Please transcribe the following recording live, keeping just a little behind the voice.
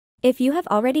If you have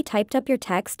already typed up your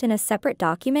text in a separate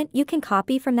document, you can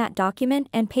copy from that document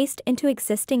and paste into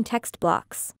existing text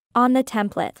blocks on the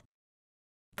template.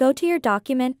 Go to your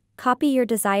document, copy your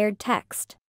desired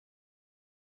text.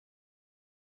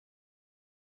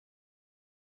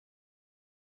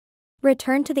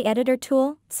 Return to the editor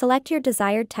tool, select your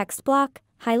desired text block,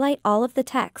 highlight all of the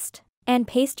text, and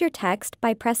paste your text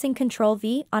by pressing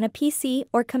Ctrl-V on a PC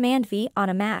or Command-V on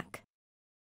a Mac.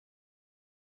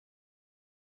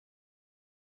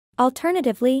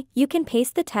 Alternatively, you can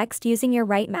paste the text using your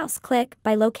right mouse click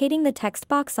by locating the text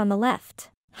box on the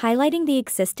left, highlighting the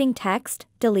existing text,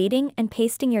 deleting and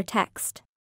pasting your text.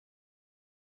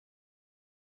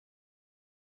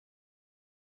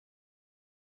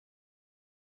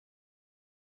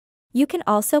 You can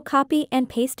also copy and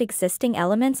paste existing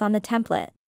elements on the template.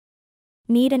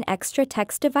 Need an extra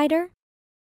text divider?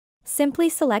 Simply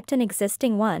select an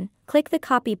existing one, click the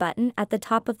Copy button at the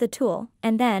top of the tool,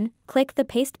 and then click the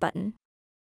Paste button.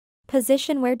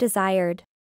 Position where desired.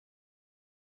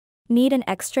 Need an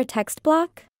extra text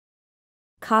block?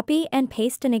 Copy and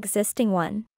paste an existing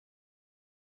one.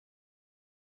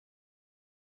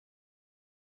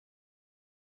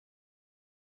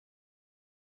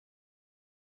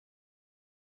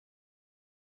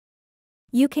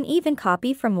 You can even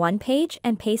copy from one page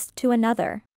and paste to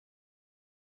another.